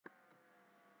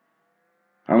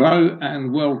Hello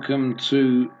and welcome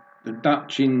to the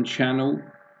Dutch Inn channel.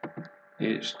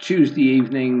 It's Tuesday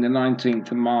evening, the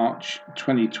 19th of March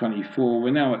 2024.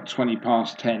 We're now at 20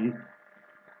 past 10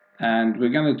 and we're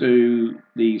going to do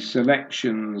the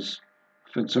selections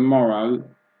for tomorrow,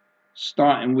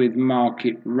 starting with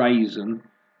market Rasen.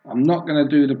 I'm not going to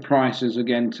do the prices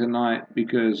again tonight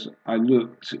because I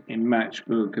looked in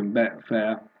Matchbook and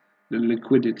Betfair. The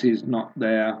liquidity is not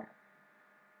there.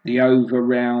 The over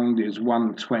round is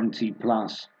 120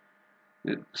 plus.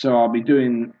 So I'll be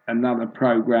doing another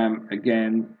program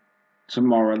again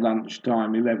tomorrow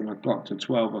lunchtime, 11 o'clock to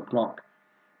 12 o'clock.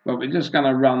 But we're just going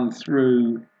to run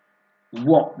through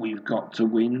what we've got to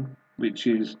win, which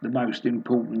is the most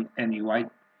important anyway.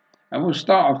 And we'll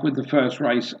start off with the first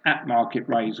race at Market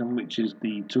Rasen, which is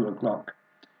the 2 o'clock.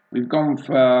 We've gone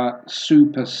for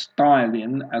Super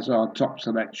Styling as our top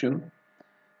selection.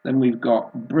 Then we've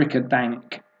got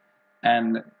Brickadank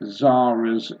and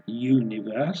Zara's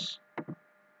Universe.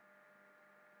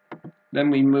 Then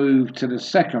we move to the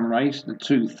second race, the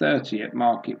 2:30 at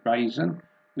Market Rasen.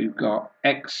 We've got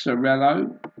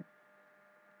Exarello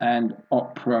and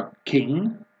Opera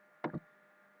King.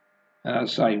 And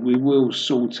as I say, we will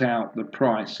sort out the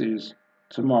prices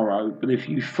tomorrow. But if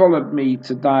you followed me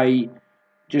today,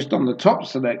 just on the top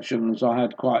selections, I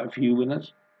had quite a few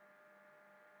winners.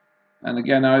 And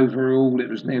again, overall, it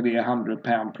was nearly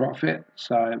 £100 profit.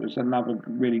 So it was another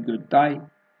really good day.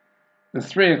 The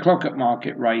 3 o'clock at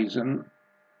Market Rasen,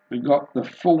 we've got The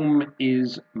Form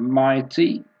is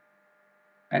Mighty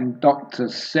and Dr.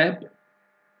 Seb,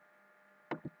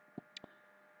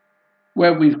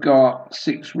 where we've got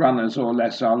 6 runners or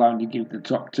less. I'll only give the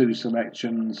top 2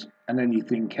 selections and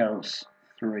anything else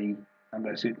 3,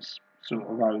 unless it's sort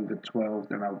of over 12,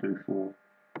 then I'll do 4.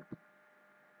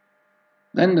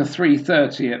 Then the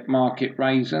 3:30 at Market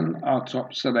Rasen, our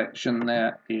top selection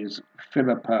there is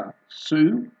Philippa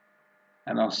Sue.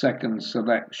 And our second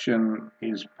selection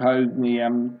is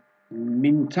Podium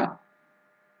Minta.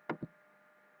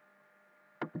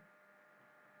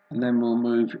 And then we'll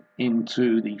move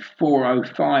into the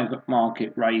 4:05 at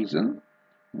Market Rasen,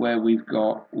 where we've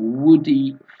got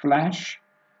Woody Flash,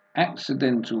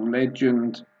 Accidental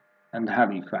Legend, and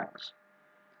Halifax.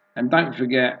 And don't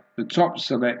forget, the top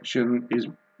selection is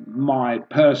my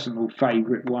personal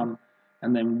favourite one,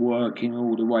 and then working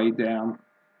all the way down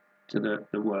to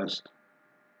the worst.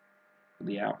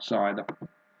 The outsider.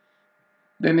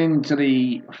 Then into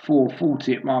the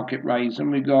 4:40 at Market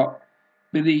Rasen, we got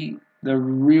Billy the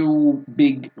Real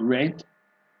Big Red,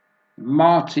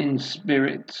 Martin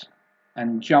Spirit,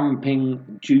 and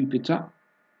Jumping Jupiter.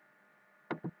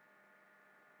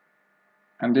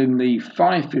 And in the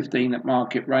 5:15 at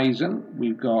Market Rasen,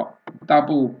 we've got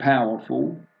Double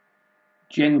Powerful,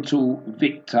 Gentle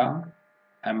Victor,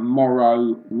 and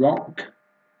Morrow Rock.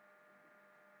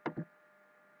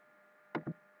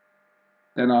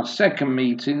 Then our second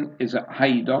meeting is at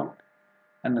Haydock,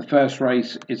 and the first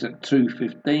race is at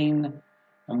 2:15,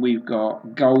 and we've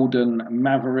got Golden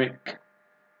Maverick,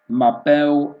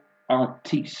 Mabel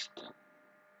Artiste.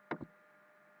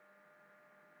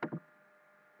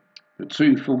 For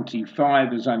 2:45,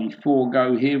 there's only 4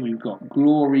 go here. We've got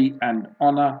Glory and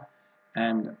Honor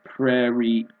and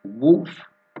Prairie Wolf.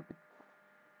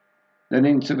 Then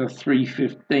into the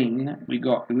 3:15, we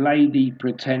got Lady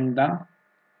Pretender,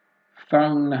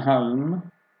 Phone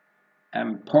Home,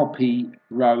 and Poppy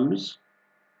Rose.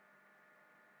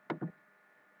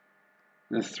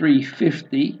 The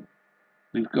 3:50,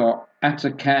 we've got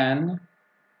Atakan,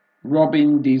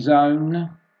 Robin Dizone,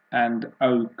 and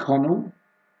O'Connell.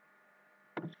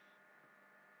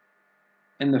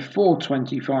 In the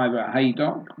 4:25 at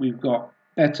Haydock, we've got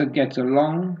Better Get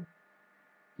Along,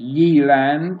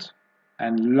 Yeeland,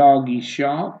 and Largy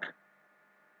Shark.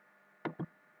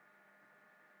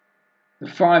 The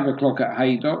 5 o'clock at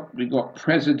Haydock, we got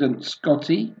President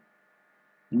Scotty,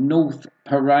 North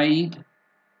Parade,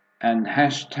 and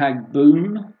Hashtag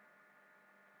Boom.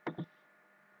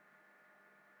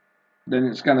 Then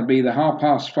it's going to be the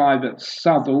 5:30 at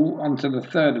Southwell, onto the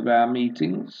third of our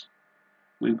meetings.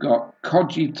 We've got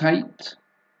Cogitate,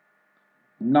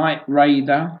 Night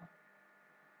Raider,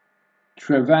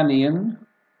 Trevanian,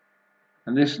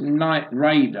 and this Night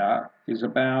Raider is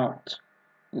about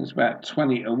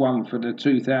 20 to 1 for the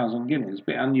 2,000 guineas. A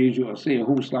bit unusual to see a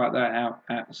horse like that out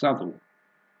at Southwell.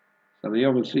 So they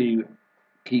obviously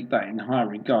keep that in high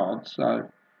regard. So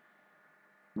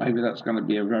maybe that's going to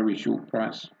be a very short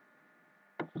price.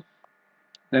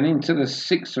 Then into the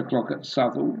 6 o'clock at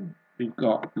Southwell, we've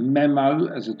got Memo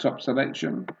as a top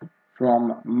selection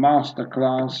from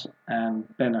Masterclass and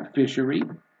Beneficiary.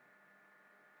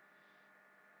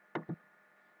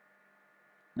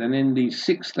 Then in the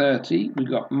 6:30 we've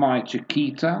got My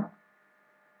Chiquita,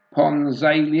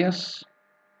 Ponzalius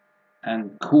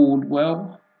and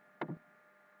Caldwell.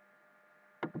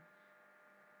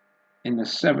 In the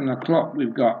 7 o'clock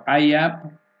we've got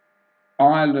Ahab,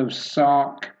 Isle of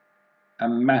Sark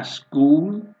and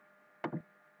Masgoul.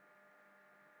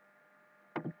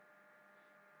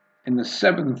 In the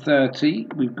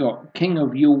 7:30 we've got King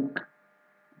of York,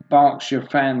 Berkshire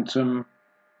Phantom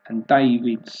and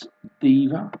David's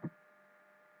Diva.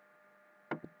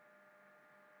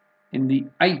 In the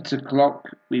 8 o'clock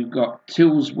we've got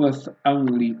Tilsworth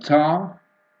Only Tar,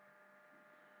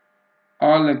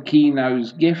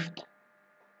 Arlecchino's Gift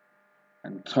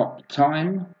and Top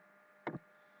Time.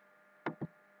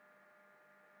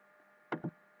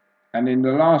 And in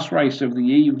the last race of the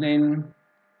evening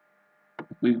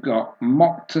we've got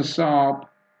Moktasab,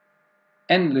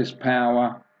 Endless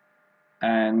Power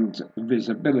and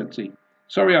Visibility.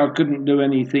 Sorry I couldn't do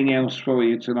anything else for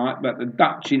you tonight, but the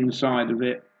Dutch inside of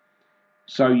it,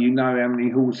 so you know how many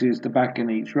horses to back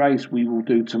in each race, we will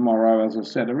do tomorrow, as I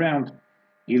said, around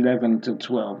 11 to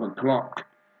 12 o'clock.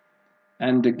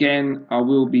 And again, I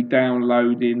will be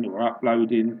downloading or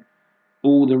uploading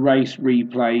all the race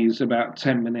replays about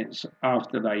 10 minutes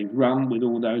after they've run, with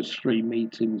all those 3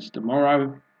 meetings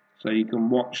tomorrow, so you can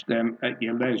watch them at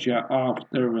your leisure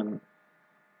after and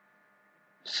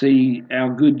see how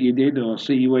good you did or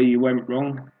see where you went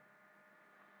wrong.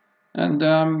 And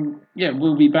yeah,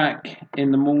 we'll be back in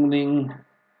the morning,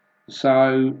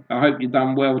 so I hope you've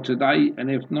done well today, and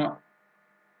if not,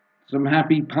 some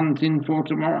happy punting for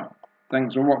tomorrow.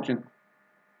 Thanks for watching.